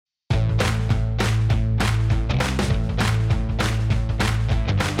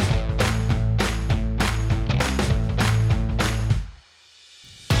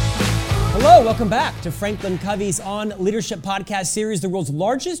Hello, welcome back to Franklin Covey's On Leadership podcast series, the world's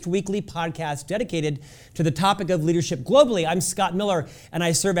largest weekly podcast dedicated to the topic of leadership globally. I'm Scott Miller, and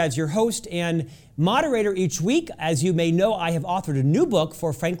I serve as your host and moderator each week. As you may know, I have authored a new book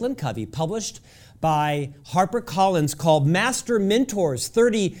for Franklin Covey, published by HarperCollins, called Master Mentors,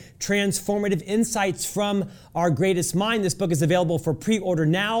 30 Transformative Insights from Our Greatest Mind. This book is available for pre-order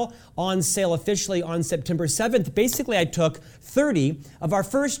now, on sale officially on September 7th. Basically, I took 30 of our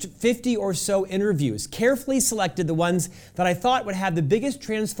first 50 or so interviews, carefully selected the ones that I thought would have the biggest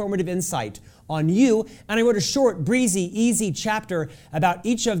transformative insight on you, and I wrote a short, breezy, easy chapter about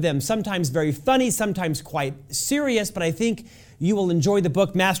each of them, sometimes very funny, sometimes quite serious, but I think you will enjoy the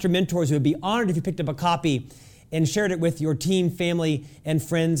book, Master Mentors. We would be honored if you picked up a copy and shared it with your team, family, and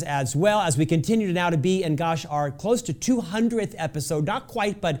friends as well, as we continue to now to be, and gosh, our close to 200th episode, not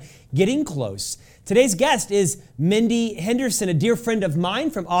quite, but getting close. Today's guest is Mindy Henderson, a dear friend of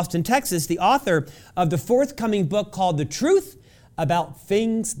mine from Austin, Texas, the author of the forthcoming book called The Truth About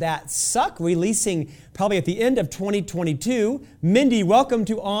Things That Suck, releasing probably at the end of 2022. Mindy, welcome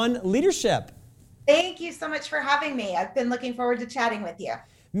to On Leadership. Thank you so much for having me. I've been looking forward to chatting with you.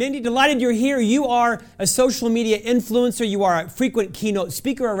 Mindy, delighted you're here. You are a social media influencer. You are a frequent keynote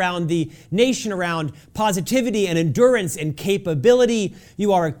speaker around the nation around positivity and endurance and capability.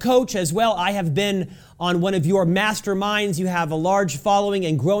 You are a coach as well. I have been on one of your masterminds. You have a large following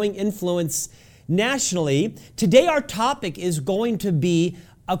and growing influence nationally. Today, our topic is going to be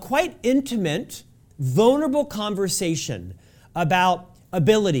a quite intimate, vulnerable conversation about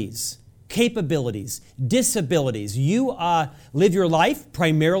abilities, capabilities, disabilities. You live your life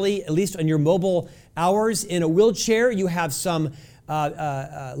primarily, at least on your mobile hours, in a wheelchair. You have some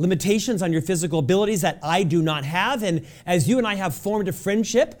limitations on your physical abilities that I do not have. And as you and I have formed a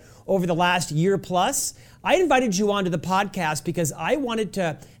friendship over the last year plus, I invited you onto the podcast because I wanted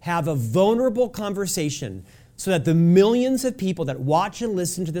to have a vulnerable conversation so that the millions of people that watch and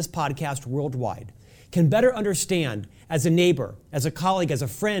listen to this podcast worldwide can better understand, as a neighbor, as a colleague, as a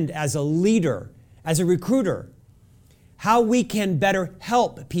friend, as a leader, as a recruiter, how we can better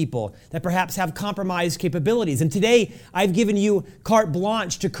help people that perhaps have compromised capabilities. And today, I've given you carte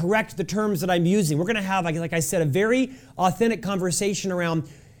blanche to correct the terms that I'm using. We're going to have, like I said, a very authentic conversation around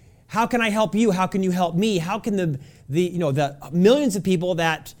how can I help you? How can you help me? How can the millions of people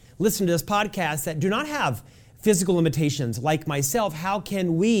that listen to this podcast that do not have physical limitations like myself, how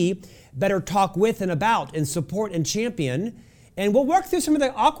can we better talk with and about and support and champion? And we'll work through some of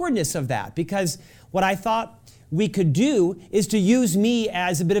the awkwardness of that, because what I thought we could do is to use me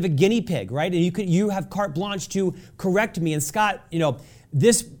as a bit of a guinea pig, right? And you have carte blanche to correct me. And Scott,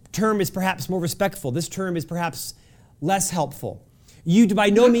 this term is perhaps more respectful. This term is perhaps less helpful. You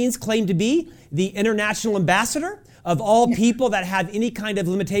by no means claim to be the international ambassador of all people that have any kind of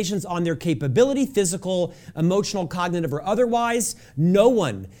limitations on their capability, physical, emotional, cognitive, or otherwise. No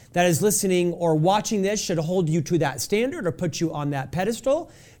one that is listening or watching this should hold you to that standard or put you on that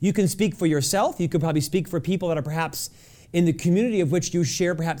pedestal. You can speak for yourself. You could probably speak for people that are perhaps in the community of which you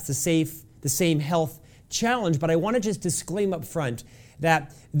share perhaps the same health challenge. But I want to just disclaim up front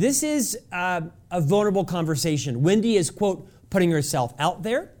that this is a vulnerable conversation. Wendy is, quote, putting herself out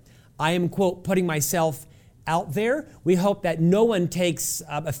there. I am, quote, putting myself out there. We hope that no one takes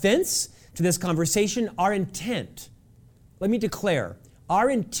offense to this conversation. Our intent, let me declare,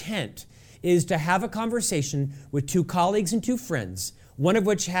 our intent is to have a conversation with two colleagues and two friends, one of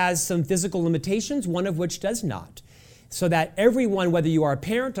which has some physical limitations, one of which does not, so that everyone, whether you are a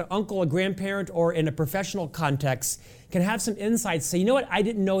parent, an uncle, a grandparent, or in a professional context, can have some insights. Say, you know what, I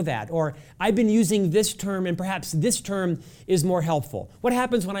didn't know that, or I've been using this term and perhaps this term is more helpful. What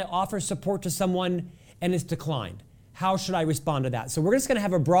happens when I offer support to someone and it's declined? How should I respond to that? So we're just going to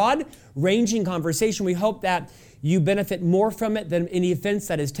have a broad ranging conversation. We hope that you benefit more from it than any offense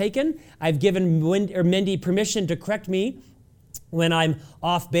that is taken. I've given Mindy permission to correct me when I'm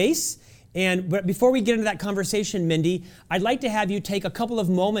off base. But before we get into that conversation, Mindy, I'd like to have you take a couple of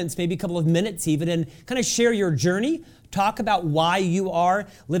moments, maybe a couple of minutes even, and kind of share your journey. Talk about why you are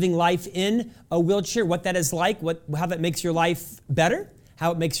living life in a wheelchair, what that is like, how that makes your life better,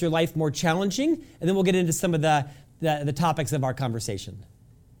 how it makes your life more challenging, and then we'll get into some of the topics of our conversation.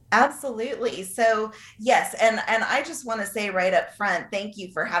 Absolutely. So yes, and I just want to say right up front, thank you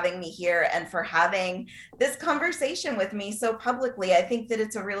for having me here and for having this conversation with me so publicly. I think that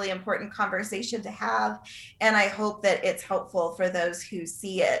it's a really important conversation to have, and I hope that it's helpful for those who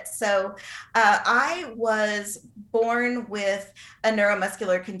see it. So I was born with a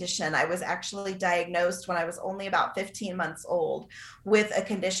neuromuscular condition. I was actually diagnosed when I was only about 15 months old with a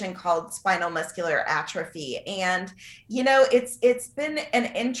condition called spinal muscular atrophy. And, you know, it's been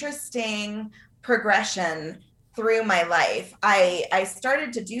an interesting interesting progression through my life. I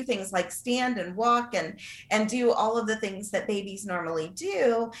started to do things like stand and walk and do all of the things that babies normally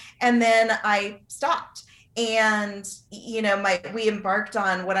do. And then I stopped. And we embarked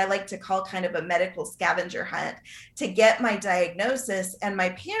on what I like to call kind of a medical scavenger hunt to get my diagnosis. And my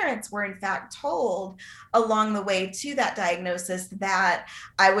parents were in fact told along the way to that diagnosis that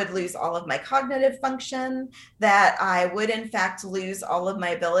I would lose all of my cognitive function, that I would in fact lose all of my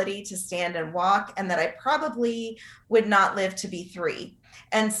ability to stand and walk, and that I probably would not live to be 3.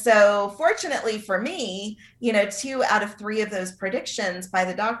 And so fortunately for me, 2 out of 3 of those predictions by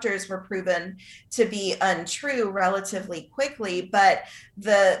the doctors were proven to be untrue relatively quickly. But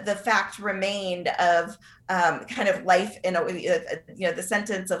the fact remained of kind of life in the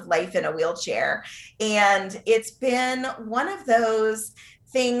sentence of life in a wheelchair. And it's been one of those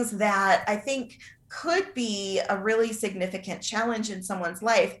things that I think could be a really significant challenge in someone's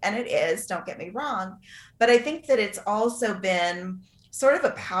life. And it is, don't get me wrong. But I think that it's also been sort of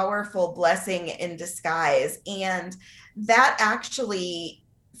a powerful blessing in disguise. And that actually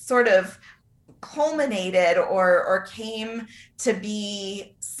sort of culminated or came to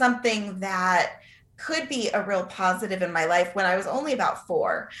be something that could be a real positive in my life when I was only about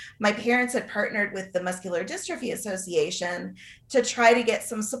 4. My parents had partnered with the Muscular Dystrophy Association to try to get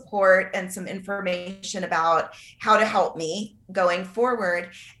some support and some information about how to help me going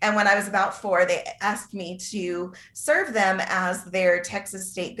forward. And when I was about 4, they asked me to serve them as their Texas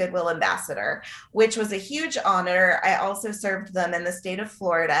State Goodwill Ambassador, which was a huge honor. I also served them in the state of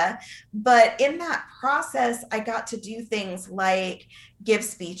Florida. But in that process, I got to do things like give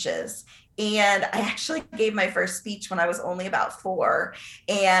speeches. And I actually gave my first speech when I was only about 4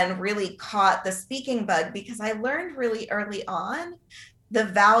 and really caught the speaking bug because I learned really early on the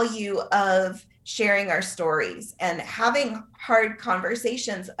value of sharing our stories and having hard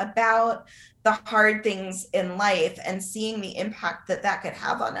conversations about the hard things in life and seeing the impact that could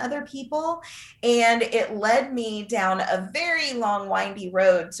have on other people. And it led me down a very long, windy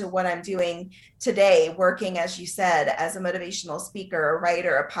road to what I'm doing today, working, as you said, as a motivational speaker, a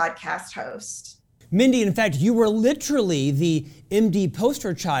writer, a podcast host. Mindy, in fact, you were literally the MD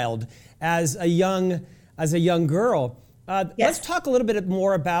poster child as a young girl. Yes. Let's talk a little bit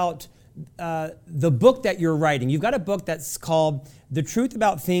more about the book that you're writing. You've got a book that's called The Truth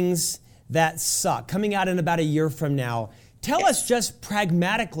About Things That Suck, coming out in about a year from now. Tell us just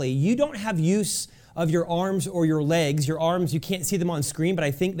pragmatically, you don't have use of your arms or your legs. Your arms, you can't see them on screen, but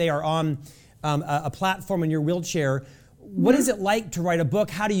I think they are on a platform in your wheelchair. What is it like to write a book?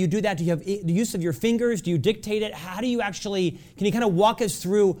 How do you do that? Do you have the use of your fingers? Do you dictate it? How do you actually, can you kind of walk us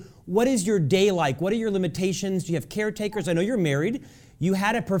through what is your day like? What are your limitations? Do you have caretakers? I know you're married. You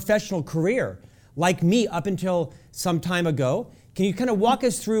had a professional career like me up until some time ago. Can you kind of walk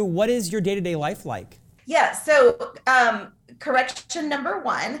us through what is your day-to-day life like? Yeah, so correction number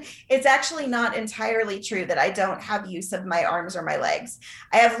 1, it's actually not entirely true that I don't have use of my arms or my legs.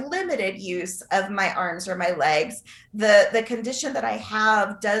 I have limited use of my arms or my legs. The condition that I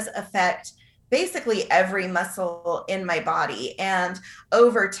have does affect basically every muscle in my body. And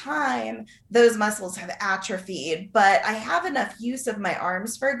over time, those muscles have atrophied, but I have enough use of my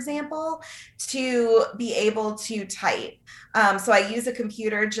arms, for example, to be able to type. So I use a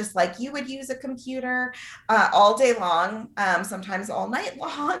computer just like you would use a computer all day long, sometimes all night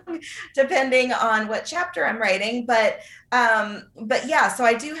long, depending on what chapter I'm writing. But yeah, so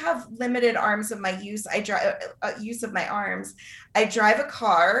I do have limited arms of my use. I drive use of my arms. I drive a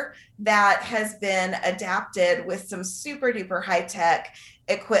car that has been adapted with some super duper high tech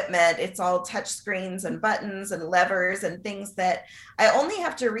equipment. It's all touch screens and buttons and levers and things that I only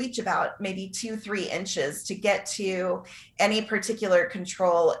have to reach about maybe 2-3 inches to get to any particular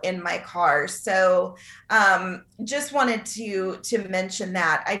control in my car. So just wanted to mention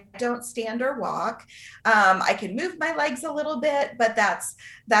that I don't stand or walk. I can move my legs a little bit, but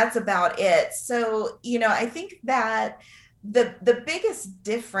that's about it. So, I think that the biggest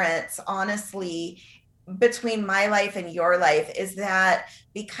difference, honestly, between my life and your life is that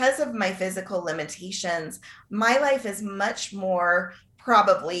because of my physical limitations, my life is much more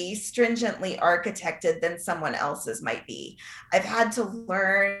probably stringently architected than someone else's might be. I've had to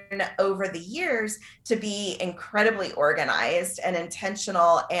learn over the years to be incredibly organized and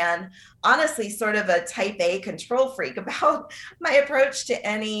intentional and honestly sort of a type A control freak about my approach to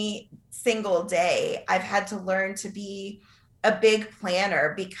any single day. I've had to learn to be a big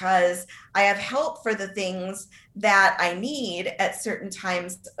planner because I have help for the things that I need at certain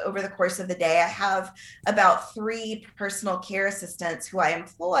times over the course of the day. I have about 3 personal care assistants who I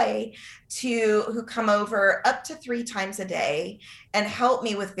employ who come over up to 3 times a day and help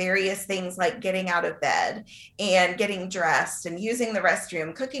me with various things like getting out of bed and getting dressed and using the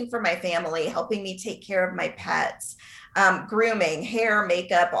restroom, cooking for my family, helping me take care of my pets, grooming, hair,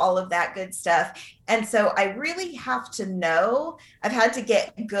 makeup, all of that good stuff. And so I really have to know, I've had to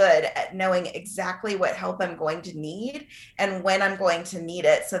get good at knowing exactly what help I'm going to need and when I'm going to need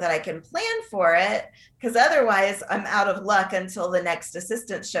it so that I can plan for it, because otherwise I'm out of luck until the next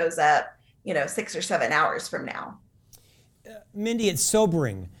assistant shows up, 6 or 7 hours from now. Mindy, it's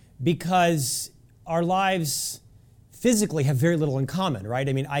sobering because our lives physically have very little in common, right?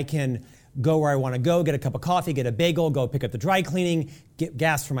 I mean, I can go where I want to go, get a cup of coffee, get a bagel, go pick up the dry cleaning, get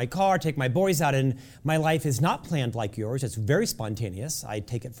gas for my car, take my boys out, and my life is not planned like yours. It's very spontaneous. I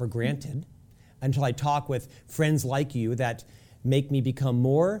take it for granted until I talk with friends like you that make me become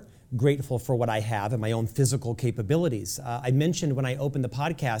more grateful for what I have and my own physical capabilities. I mentioned when I opened the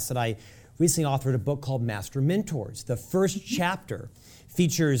podcast that I recently authored a book called Master Mentors. The first chapter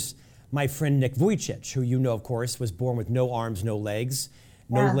features my friend Nick Vujicic, who you know, of course, was born with no arms, no legs,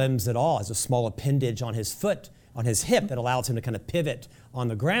 no limbs at all, has a small appendage on his foot, on his hip that allows him to kind of pivot on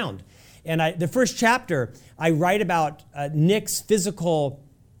the ground. And the first chapter, I write about Nick's physical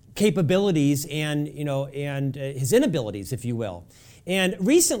capabilities and his inabilities, if you will. And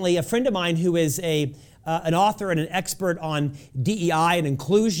recently, a friend of mine who is an author and an expert on DEI and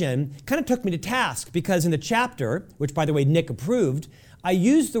inclusion kind of took me to task because in the chapter, which by the way Nick approved, I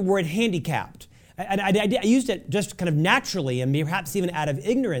used the word handicapped. I used it just kind of naturally and perhaps even out of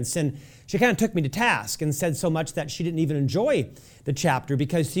ignorance. And she kind of took me to task and said so much that she didn't even enjoy the chapter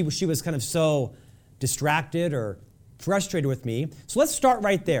because she was kind of so distracted or frustrated with me. So let's start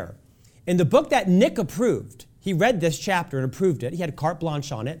right there. In the book that Nick approved, he read this chapter and approved it. He had carte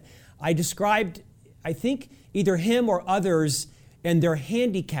blanche on it. I described, I think, either him or others and their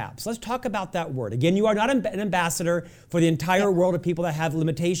handicaps. Let's talk about that word. Again, you are not an ambassador for the entire world of people that have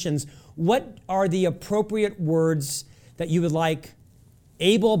limitations. What are the appropriate words that you would like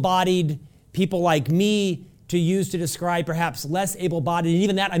able-bodied people like me to use to describe perhaps less able-bodied? And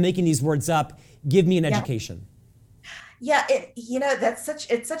even that, I'm making these words up. Give me an education. Yeah,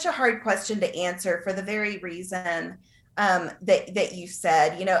 it's such a hard question to answer for the very reason that you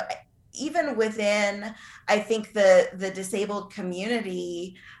said. Even within, I think, the disabled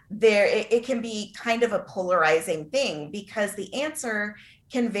community, it can be kind of a polarizing thing because the answer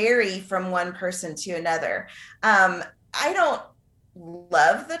can vary from one person to another. I don't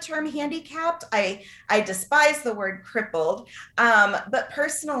love the term handicapped. I despise the word crippled, but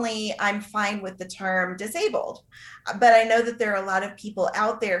personally, I'm fine with the term disabled. But I know that there are a lot of people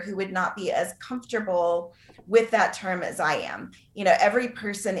out there who would not be as comfortable with that term as I am. Every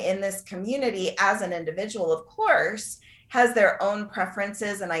person in this community as an individual, of course, has their own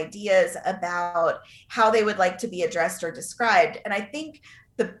preferences and ideas about how they would like to be addressed or described. And I think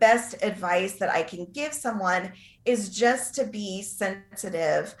the best advice that I can give someone is just to be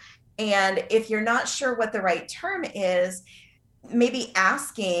sensitive. And if you're not sure what the right term is, maybe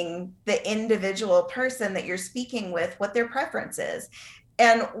asking the individual person that you're speaking with what their preference is.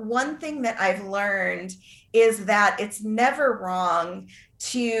 And one thing that I've learned is that it's never wrong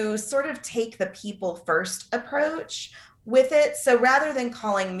to sort of take the people first approach with it. So rather than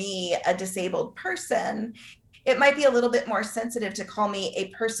calling me a disabled person, it might be a little bit more sensitive to call me a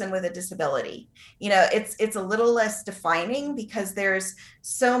person with a disability. It's a little less defining because there's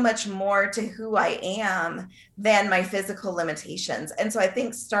so much more to who I am than my physical limitations. And so I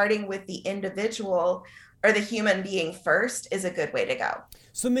think starting with the individual or the human being first is a good way to go.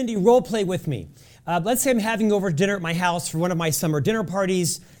 So Mindy, role play with me. Let's say I'm having over dinner at my house for one of my summer dinner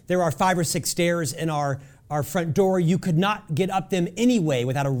parties. There are 5 or 6 stairs in our front door. You could not get up them anyway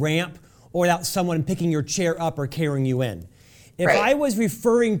without a ramp or without someone picking your chair up or carrying you in. If I was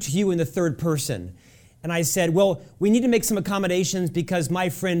referring to you in the third person and I said, well, we need to make some accommodations because my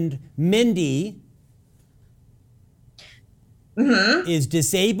friend Mindy is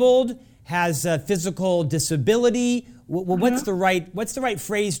disabled, has a physical disability. What's the right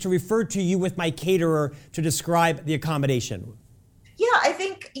phrase to refer to you with my caterer to describe the accommodation? Yeah, I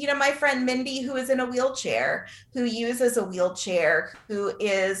think, my friend Mindy, who is in a wheelchair, who uses a wheelchair, who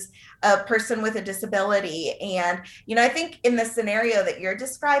is a person with a disability. And, I think in the scenario that you're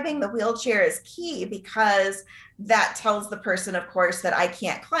describing, the wheelchair is key because that tells the person, of course, that I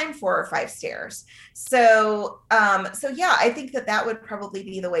can't climb 4 or 5 stairs. So yeah, I think that would probably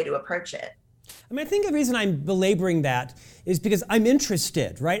be the way to approach it. I mean, I think the reason I'm belaboring that is because I'm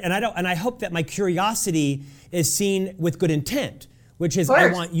interested, right? And I hope that my curiosity is seen with good intent, which is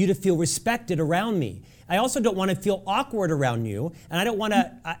I want you to feel respected around me. I also don't want to feel awkward around you, and I don't want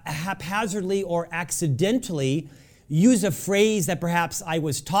to haphazardly or accidentally use a phrase that perhaps I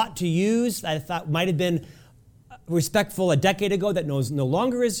was taught to use that I thought might have been respectful a decade ago that no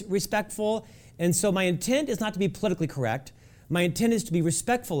longer is respectful. And so my intent is not to be politically correct. My intent is to be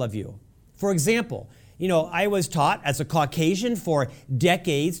respectful of you. For example, I was taught as a Caucasian for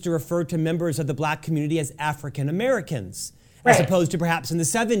decades to refer to members of the Black community as African Americans, as opposed to perhaps in the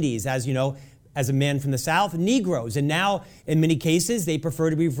 70s as a man from the South, Negroes. And now, in many cases, they prefer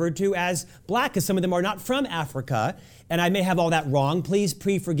to be referred to as Black, because some of them are not from Africa. And I may have all that wrong. Please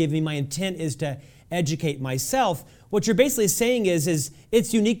forgive me. My intent is to educate myself. What you're basically saying is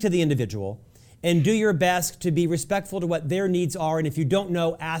it's unique to the individual. And do your best to be respectful to what their needs are. And if you don't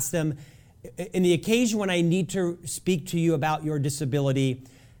know, ask them, in the occasion when I need to speak to you about your disability,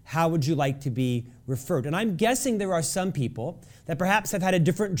 how would you like to be referred? And I'm guessing there are some people that perhaps have had a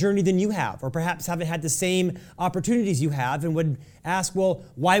different journey than you have, or perhaps haven't had the same opportunities you have, and would ask, well,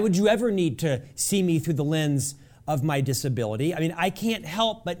 why would you ever need to see me through the lens of my disability? I mean, I can't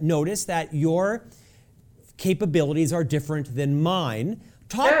help but notice that your capabilities are different than mine.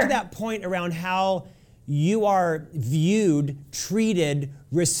 Talk to that point around how you are viewed, treated,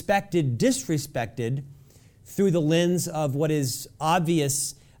 respected, disrespected through the lens of what is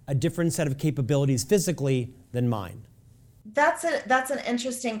obvious, a different set of capabilities physically than mine. That's an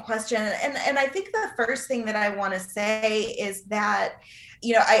interesting question. And I think the first thing that I want to say is that,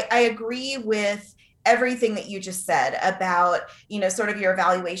 I agree with everything that you just said about, sort of your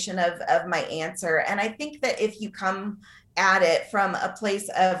evaluation of my answer. And I think that if you come at it from a place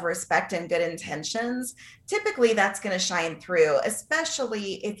of respect and good intentions, typically that's going to shine through,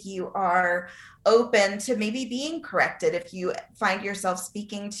 especially if you are open to maybe being corrected, if you find yourself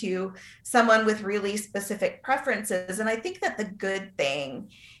speaking to someone with really specific preferences. And I think that the good thing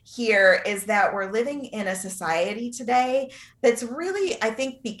here is that we're living in a society today that's really, I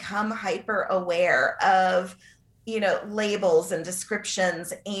think, become hyper aware of labels and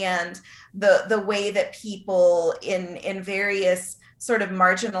descriptions and the way that people in various sort of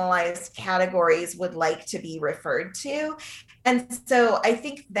marginalized categories would like to be referred to. And so I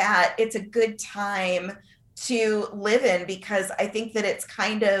think that it's a good time to live in, because I think that it's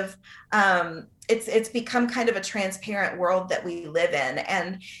kind of it's become kind of a transparent world that we live in,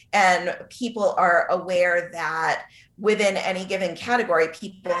 and people are aware that within any given category,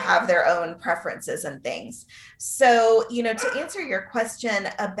 people have their own preferences and things. So, to answer your question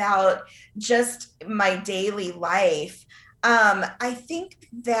about just my daily life, I think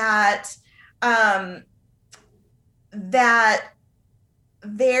that that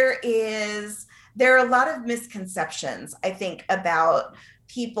there are a lot of misconceptions, I think, about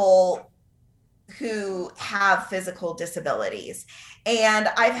people who have physical disabilities. And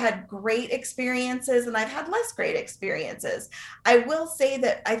I've had great experiences and I've had less great experiences. I will say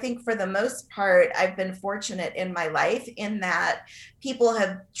that I think for the most part, I've been fortunate in my life in that people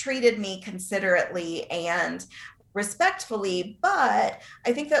have treated me considerately and respectfully. But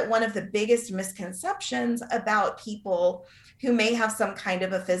I think that one of the biggest misconceptions about people who may have some kind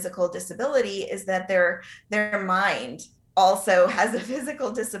of a physical disability is that their mind also has a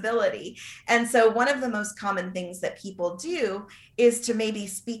physical disability. And so one of the most common things that people do is to maybe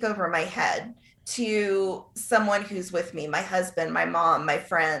speak over my head to someone who's with me, my husband, my mom, my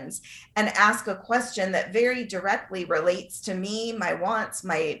friends, and ask a question that very directly relates to me, my wants,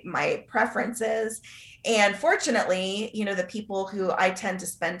 my preferences. And fortunately, the people who I tend to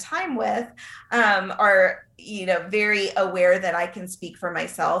spend time with are, very aware that I can speak for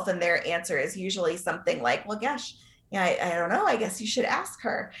myself. And their answer is usually something like, well, gosh, I don't know, I guess you should ask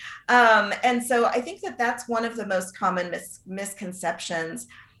her. And so I think that that's one of the most common misconceptions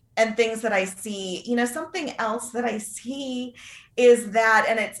and things that I see. Something else that I see is that,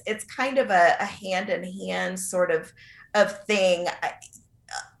 and it's kind of a hand in hand sort of thing.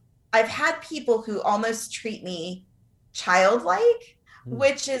 I've had people who almost treat me childlike,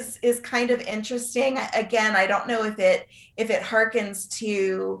 which is kind of interesting. Again, I don't know if it harkens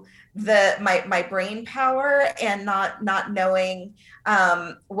to my brain power and not knowing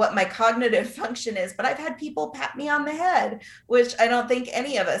what my cognitive function is, but I've had people pat me on the head, which I don't think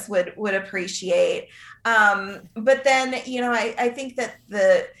any of us would appreciate. But then, I think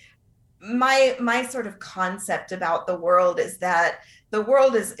that my sort of concept about the world is that the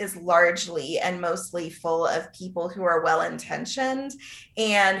world is largely and mostly full of people who are well-intentioned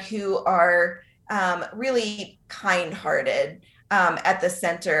and who are really kind-hearted. at the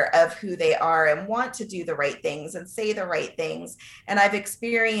center of who they are and want to do the right things and say the right things. And I've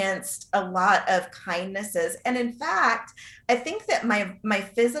experienced a lot of kindnesses. And in fact, I think that my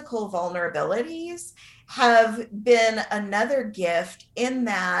physical vulnerabilities have been another gift in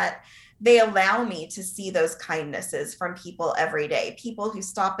that they allow me to see those kindnesses from people every day, people who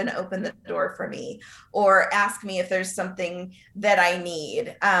stop and open the door for me or ask me if there's something that I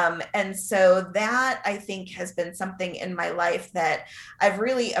need. And so that, I think, has been something in my life that I've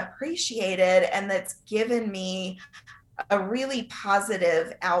really appreciated and that's given me a really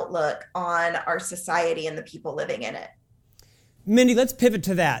positive outlook on our society and the people living in it. Mindy, let's pivot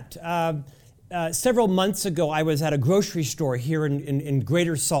to that. Several months ago, I was at a grocery store here in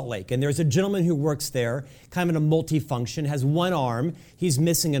Greater Salt Lake, and there's a gentleman who works there, kind of in a multifunction, has one arm. He's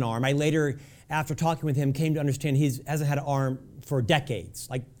missing an arm. I later, after talking with him, came to understand he hasn't had an arm for decades,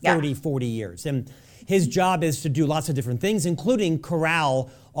 like 30, 40 years. And his job is to do lots of different things, including corral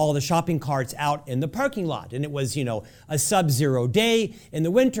all the shopping carts out in the parking lot. And it was, a sub-zero day. In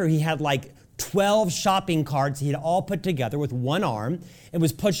the winter, he had like 12 shopping carts he had all put together with one arm and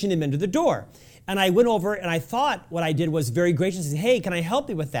was pushing them into the door. And I went over and I thought what I did was very gracious. I said, hey, can I help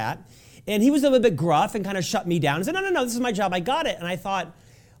you with that? And he was a little bit gruff and kind of shut me down and said, no, this is my job. I got it. And I thought,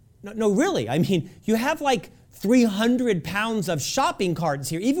 no, really? I mean, you have like 300 pounds of shopping carts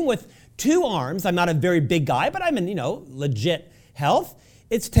here, even with two arms. I'm not a very big guy, but I'm in, legit health.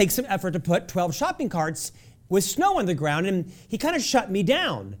 It takes some effort to put 12 shopping carts with snow on the ground. And he kind of shut me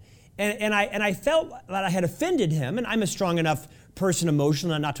down. And I felt that I had offended him, and I'm a strong enough person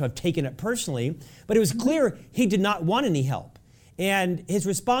emotionally not to have taken it personally, but it was clear he did not want any help. And his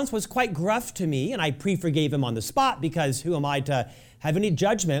response was quite gruff to me, and I pre-forgave him on the spot because who am I to have any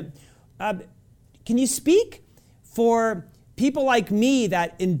judgment? Can you speak for people like me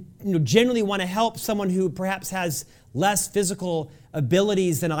that generally want to help someone who perhaps has less physical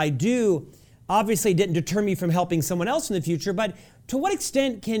abilities than I do? Obviously, it didn't deter me from helping someone else in the future, but to what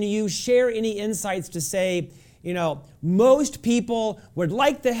extent can you share any insights to say, most people would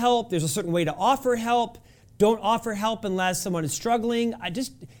like the help, there's a certain way to offer help, don't offer help unless someone is struggling. I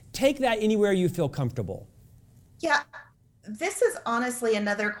just take that anywhere you feel comfortable. Yeah, this is honestly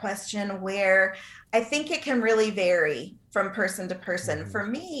another question where I think it can really vary from person to person. Mm-hmm. For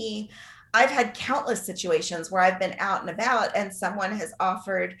me, I've had countless situations where I've been out and about and someone has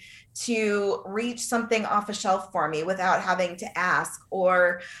offered to reach something off a shelf for me without having to ask,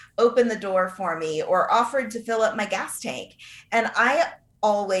 or open the door for me, or offered to fill up my gas tank. And I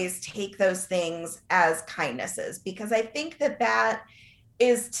always take those things as kindnesses because I think that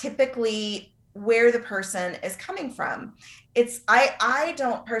is typically where the person is coming from. I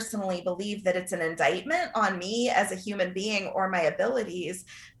don't personally believe that it's an indictment on me as a human being or my abilities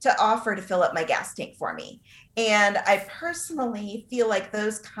to offer to fill up my gas tank for me. And I personally feel like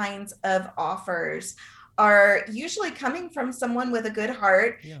those kinds of offers are usually coming from someone with a good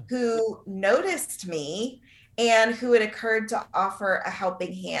heart who noticed me and who it occurred to offer a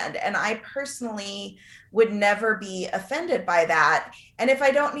helping hand. And I personally would never be offended by that. And if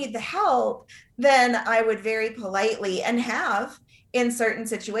I don't need the help, then I would very politely and have in certain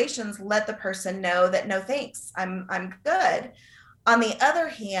situations let the person know that no thanks, I'm good. On the other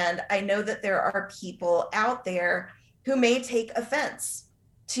hand, I know that there are people out there who may take offense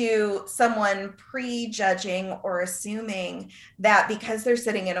to someone prejudging or assuming that because they're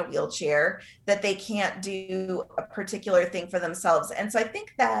sitting in a wheelchair that they can't do a particular thing for themselves. And so I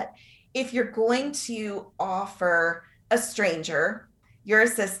think that if you're going to offer a stranger your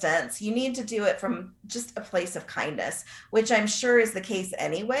assistance, you need to do it from just a place of kindness, which I'm sure is the case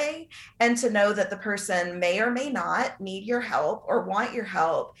anyway. And to know that the person may or may not need your help or want your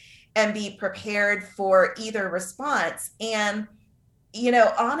help, and be prepared for either response. And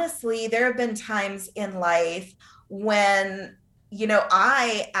honestly, there have been times in life when,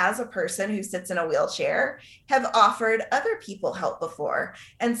 I, as a person who sits in a wheelchair, have offered other people help before.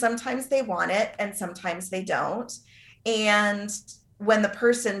 And sometimes they want it and sometimes they don't. And when the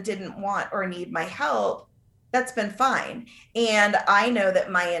person didn't want or need my help, that's been fine. And I know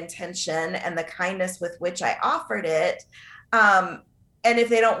that my intention and the kindness with which I offered it, and if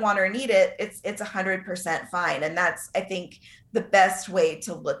they don't want or need it, it's 100% fine. And that's, I think, the best way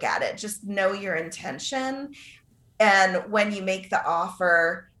to look at it. Just know your intention. And when you make the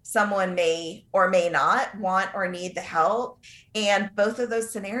offer, someone may or may not want or need the help. And both of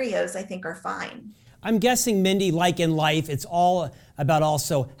those scenarios, I think, are fine. I'm guessing, Mindy, like in life, it's all about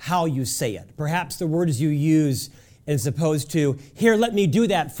also how you say it. Perhaps the words you use as opposed to, here, let me do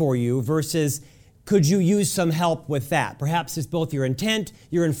that for you, versus, could you use some help with that? Perhaps it's both your intent,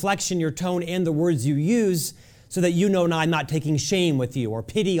 your inflection, your tone, and the words you use. so that you know now I'm not taking shame with you or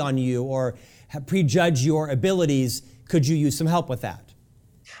pity on you or prejudge your abilities. Could you use some help with that?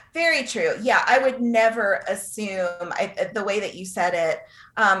 Very true. Yeah, I would never assume the way that you said it.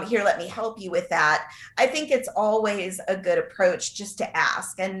 Here, let me help you with that. I think it's always a good approach just to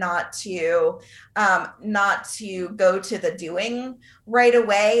ask and not to go to the doing right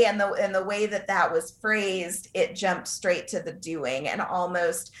away. And the way that that was phrased, it jumped straight to the doing and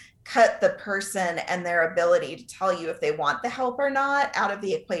almost cut the person and their ability to tell you if they want the help or not out of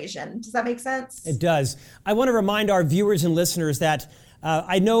the equation. Does that make sense? It does. I want to remind our viewers and listeners that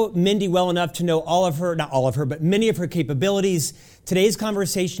I know Mindy well enough to know all of her, not all of her, but many of her capabilities. Today's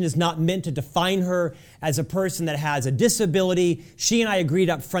conversation is not meant to define her as a person that has a disability. She and I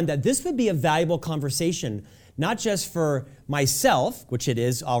agreed up front that this would be a valuable conversation, not just for myself, which it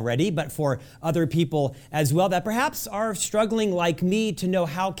is already, but for other people as well that perhaps are struggling like me to know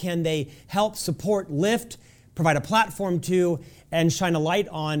how can they help, support, lift, provide a platform to, and shine a light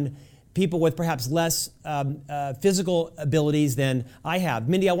on people with perhaps less physical abilities than I have.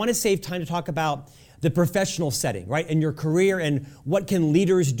 Mindy, I want to save time to talk about the professional setting, right, in your career and what can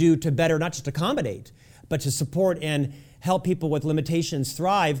leaders do to better not just accommodate, but to support and help people with limitations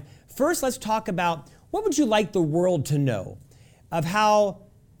thrive. First, let's talk about what would you like the world to know of how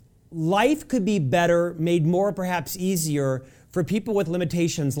life could be better, made more perhaps easier for people with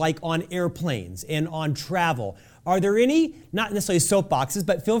limitations like on airplanes and on travel. Are there any, not necessarily soapboxes,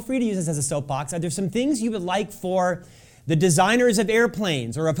 but feel free to use this as a soapbox. Are there some things you would like for the designers of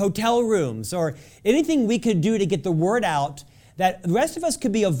airplanes or of hotel rooms or anything we could do to get the word out that the rest of us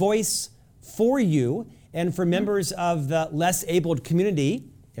could be a voice for you and for members of the less abled community,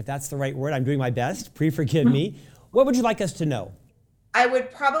 if that's the right word, I'm doing my best, forgive me. What would you like us to know? I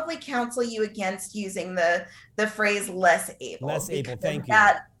would probably counsel you against using the phrase less able. Less able, thank you.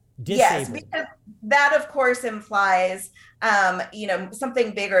 Disabled. Yes, because that of course implies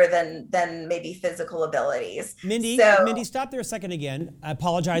something bigger than maybe physical abilities. Mindy, stop there a second again. I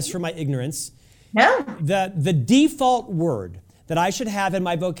apologize for my ignorance. No. The default word that I should have in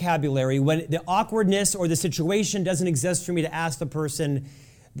my vocabulary when the awkwardness or the situation doesn't exist for me to ask the person,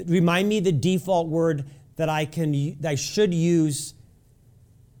 remind me the default word that I should use.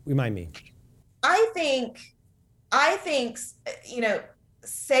 Remind me. I think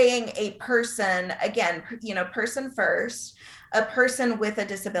saying a person, again, person first, a person with a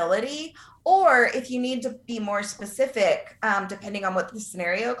disability, or if you need to be more specific, depending on what the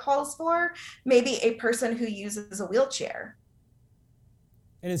scenario calls for, maybe a person who uses a wheelchair.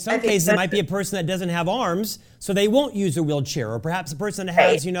 And in some cases, it might be a person that doesn't have arms, so they won't use a wheelchair, or perhaps a person that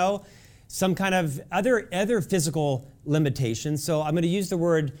has, some kind of other physical limitations. So I'm going to use the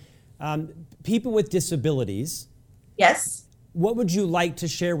word people with disabilities. Yes. What would you like to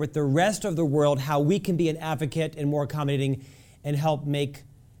share with the rest of the world how we can be an advocate and more accommodating and help make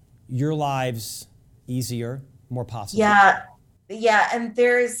your lives easier, more possible? Yeah, and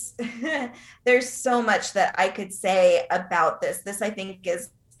there's so much that I could say about this. This I think is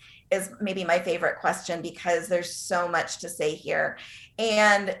maybe my favorite question because there's so much to say here.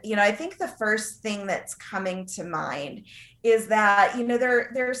 And I think the first thing that's coming to mind is that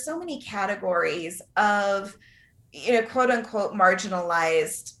there are so many categories of quote unquote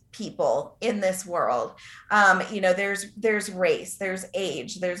marginalized people in this world. There's race, there's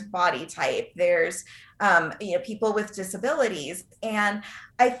age, there's body type, there's people with disabilities. And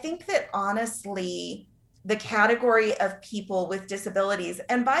I think that honestly, the category of people with disabilities,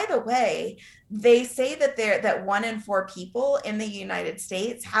 and by the way, they say that 1 in 4 people in the United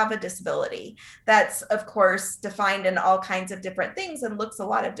States have a disability. That's of course defined in all kinds of different things and looks a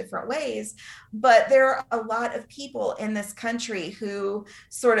lot of different ways, but there are a lot of people in this country who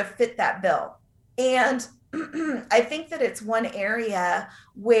sort of fit that bill. And I think that it's one area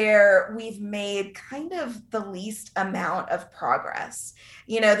where we've made kind of the least amount of progress.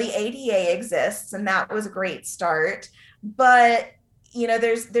 The ADA exists, and that was a great start, but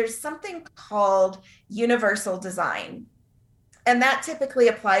there's something called universal design. And that typically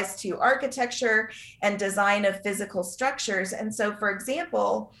applies to architecture and design of physical structures. And so, for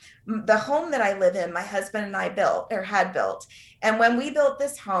example, the home that I live in, my husband and I had built. And when we built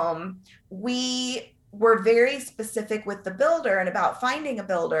this home, we were very specific with the builder and about finding a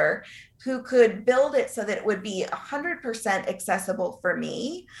builder who could build it so that it would be 100% accessible for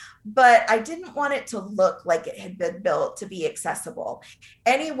me, but I didn't want it to look like it had been built to be accessible.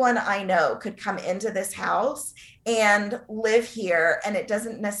 Anyone I know could come into this house and live here, and it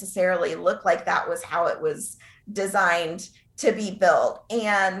doesn't necessarily look like that was how it was designed to be built.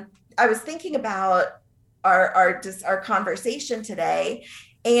 And I was thinking about our conversation today,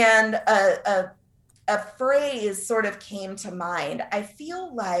 and a a phrase sort of came to mind. I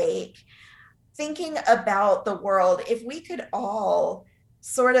feel like thinking about the world, if we could all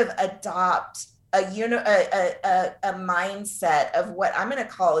sort of adopt a mindset of what I'm going to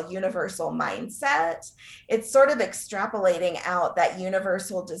call a universal mindset, it's sort of extrapolating out that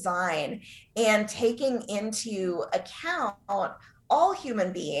universal design and taking into account all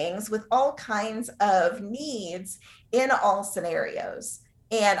human beings with all kinds of needs in all scenarios.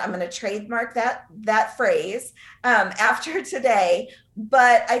 And I'm going to trademark that phrase after today.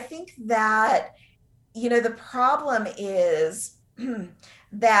 But I think that, the problem is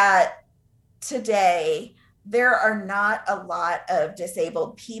that today there are not a lot of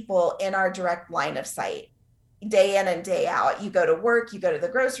disabled people in our direct line of sight, day in and day out. You go to work, you go to the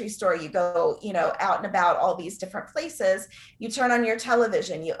grocery store, you go, out and about all these different places. You turn on your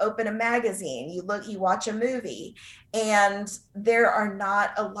television, you open a magazine, you watch a movie, and there are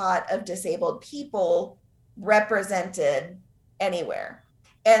not a lot of disabled people represented anywhere.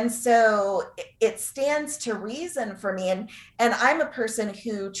 And so it stands to reason for me. And I'm a person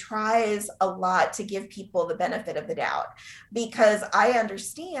who tries a lot to give people the benefit of the doubt, because I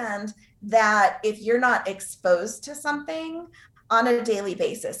understand that if you're not exposed to something on a daily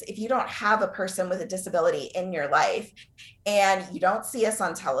basis, if you don't have a person with a disability in your life, and you don't see us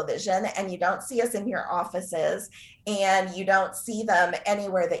on television, and you don't see us in your offices, and you don't see them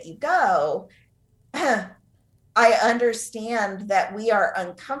anywhere that you go, I understand that we are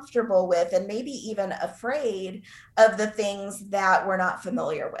uncomfortable with, and maybe even afraid of, the things that we're not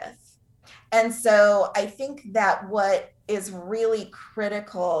familiar with. And so I think that what is really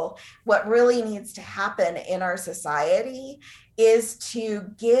critical, what really needs to happen in our society, is to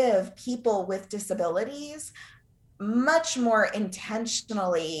give people with disabilities much more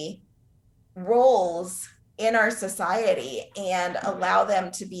intentionally roles in our society, and allow them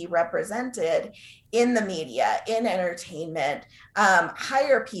to be represented in the media, in entertainment,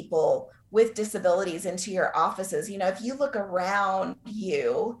 hire people with disabilities into your offices. If you look around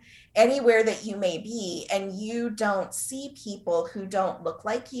you, anywhere that you may be, and you don't see people who don't look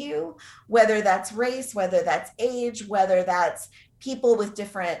like you, whether that's race, whether that's age, whether that's people with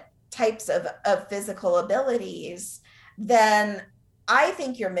different types of physical abilities, then I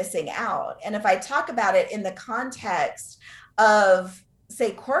think you're missing out. And if I talk about it in the context of,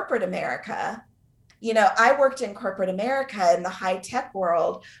 say, corporate America, I worked in corporate America in the high tech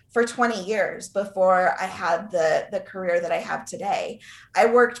world for 20 years before I had the career that I have today. I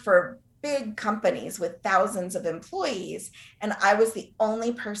worked for big companies with thousands of employees, and I was the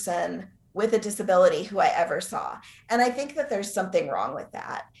only person with a disability who I ever saw. And I think that there's something wrong with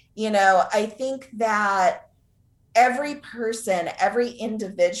that. I think that every person, every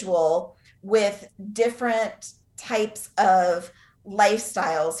individual with different types of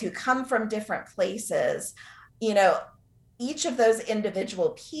lifestyles, who come from different places, each of those individual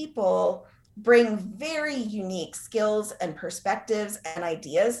people bring very unique skills and perspectives and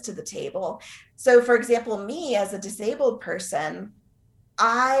ideas to the table. So, for example, me as a disabled person,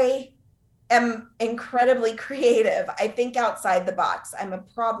 I am incredibly creative. I think outside the box. I'm a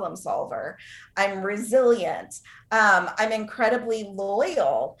problem solver. I'm resilient. I'm incredibly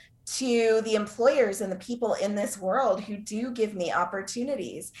loyal to the employers and the people in this world who do give me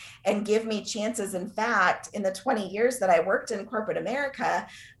opportunities and give me chances. In fact, in the 20 years that I worked in corporate America,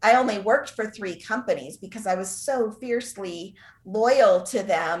 I only worked for 3 companies because I was so fiercely loyal to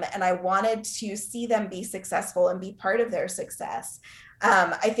them, and I wanted to see them be successful and be part of their success.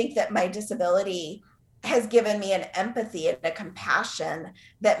 I think that my disability has given me an empathy and a compassion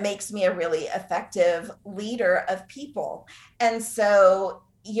that makes me a really effective leader of people. And so,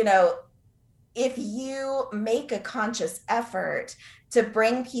 if you make a conscious effort to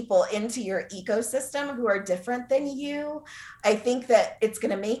bring people into your ecosystem who are different than you, I think that it's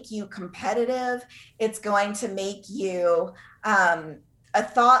going to make you competitive. It's going to make you a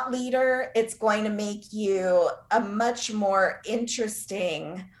thought leader. It's going to make you a much more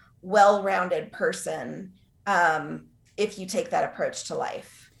interesting, well-rounded person if you take that approach to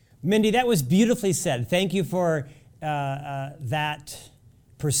life. Mindy, that was beautifully said. Thank you for that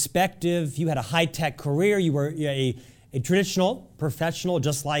perspective. You had a high-tech career. You were a traditional professional,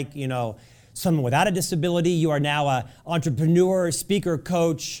 just like, someone without a disability. You are now an entrepreneur, speaker,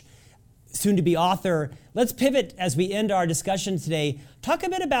 coach, soon-to-be author. Let's pivot as we end our discussion today. Talk a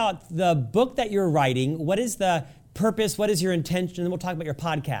bit about the book that you're writing. What is the purpose? What is your intention? And then we'll talk about your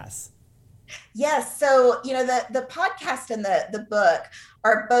podcasts. Yes. So, the podcast and the book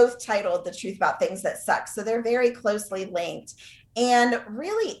are both titled The Truth About Things That Suck. So they're very closely linked. And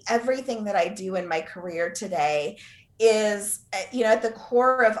really everything that I do in my career today is, at the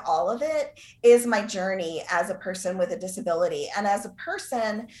core of all of it is my journey as a person with a disability and as a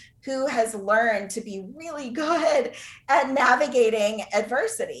person who has learned to be really good at navigating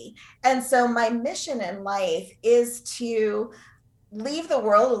adversity. And so my mission in life is to leave the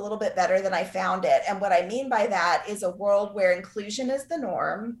world a little bit better than I found it. And what I mean by that is a world where inclusion is the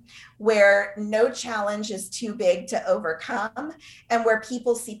norm, where no challenge is too big to overcome, and where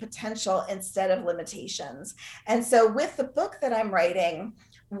people see potential instead of limitations. And so with the book that I'm writing,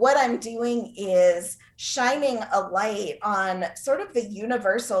 what I'm doing is shining a light on sort of the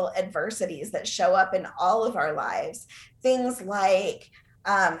universal adversities that show up in all of our lives. Things like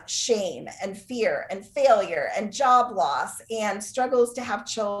shame and fear and failure and job loss and struggles to have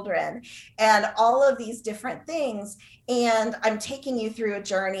children and all of these different things. And I'm taking you through a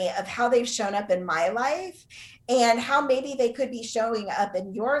journey of how they've shown up in my life and how maybe they could be showing up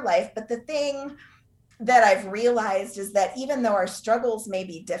in your life. But the thing that I've realized is that even though our struggles may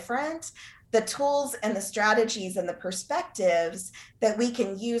be different, the tools and the strategies and the perspectives that we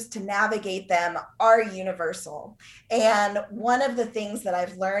can use to navigate them are universal. And one of the things that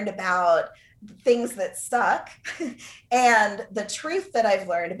I've learned about things that suck and the truth that I've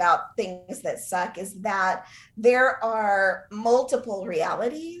learned about things that suck is that there are multiple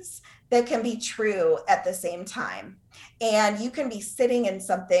realities that can be true at the same time. And you can be sitting in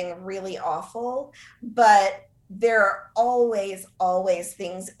something really awful, but there are always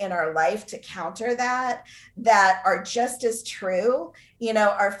things in our life to counter that are just as true.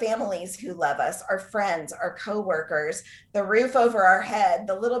 Our families who love us, our friends, our coworkers, the roof over our head,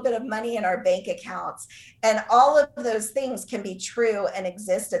 the little bit of money in our bank accounts, and all of those things can be true and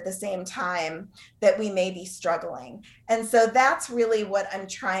exist at the same time that we may be struggling. And so that's really what I'm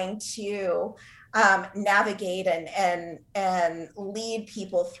trying to navigate and lead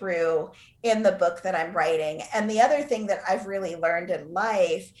people through in the book that I'm writing. And the other thing that I've really learned in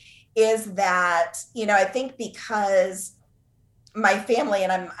life is that, I think because my family,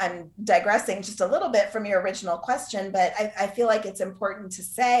 and I'm digressing just a little bit from your original question, but I feel like it's important to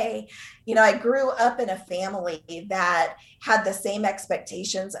say, I grew up in a family that had the same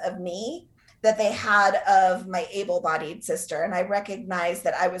expectations of me that they had of my able-bodied sister. And I recognize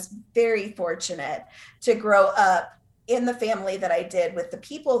that I was very fortunate to grow up in the family that I did with the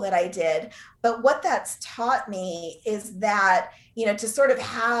people that I did. But what that's taught me is that, to sort of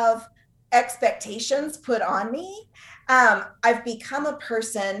have expectations put on me, I've become a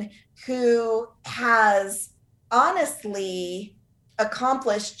person who has honestly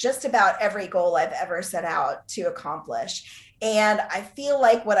accomplished just about every goal I've ever set out to accomplish. And I feel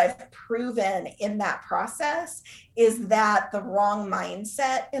like what I've proven in that process is that the wrong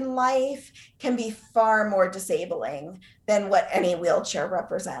mindset in life can be far more disabling than what any wheelchair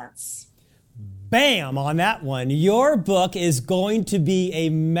represents. Bam on that one. Your book is going to be a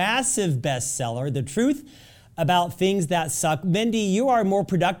massive bestseller. The Truth About Things That Suck. Mindy, you are more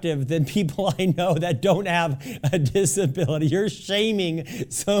productive than people I know that don't have a disability. You're shaming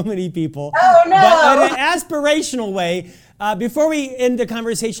so many people. Oh, no. But in an aspirational way. Before we end the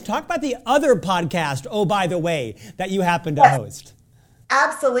conversation, talk about the other podcast, oh, by the way, that you happen to host.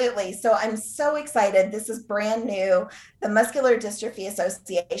 Absolutely. So I'm so excited. This is brand new. The Muscular Dystrophy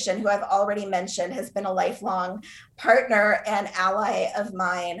Association, who I've already mentioned, has been a lifelong partner and ally of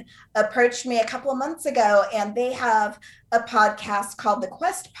mine, approached me a couple of months ago, and they have a podcast called the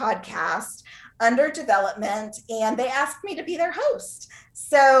Quest Podcast under development, and they asked me to be their host.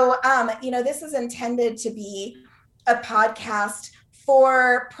 So, this is intended to be a podcast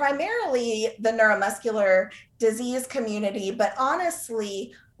for primarily the neuromuscular disease community, but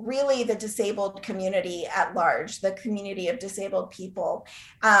honestly, really the disabled community at large, the community of disabled people,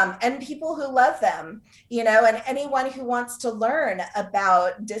 and people who love them, and anyone who wants to learn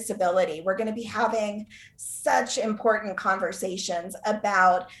about disability. We're going to be having such important conversations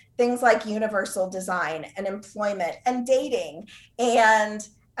about things like universal design and employment and dating and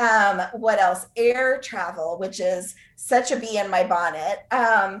what else? Air travel, which is such a bee in my bonnet.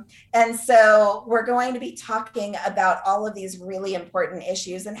 And so we're going to be talking about all of these really important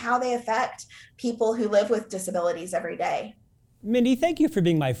issues and how they affect people who live with disabilities every day. Mindy, thank you for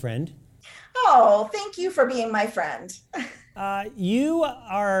being my friend. Oh, thank you for being my friend. You're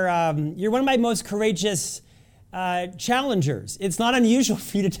one of my most courageous challengers. It's not unusual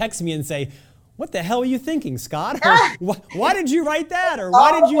for you to text me and say, "What the hell are you thinking, Scott?" Or, "Why did you write that?" Or,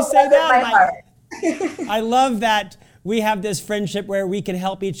 "Why did you say that?" I love that we have this friendship where we can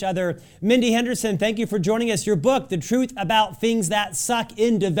help each other. Mindy Henderson, thank you for joining us. Your book, The Truth About Things That Suck,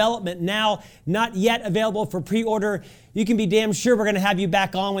 in development now, not yet available for pre-order. You can be damn sure we're going to have you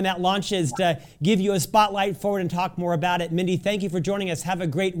back on when that launches to give you a spotlight forward and talk more about it. Mindy, thank you for joining us. Have a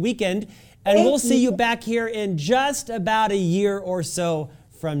great weekend. And we'll see you back here in just about a year or so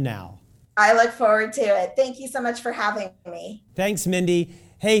from now. I look forward to it. Thank you so much for having me. Thanks, Mindy.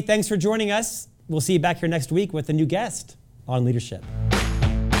 Hey, thanks for joining us. We'll see you back here next week with a new guest on leadership.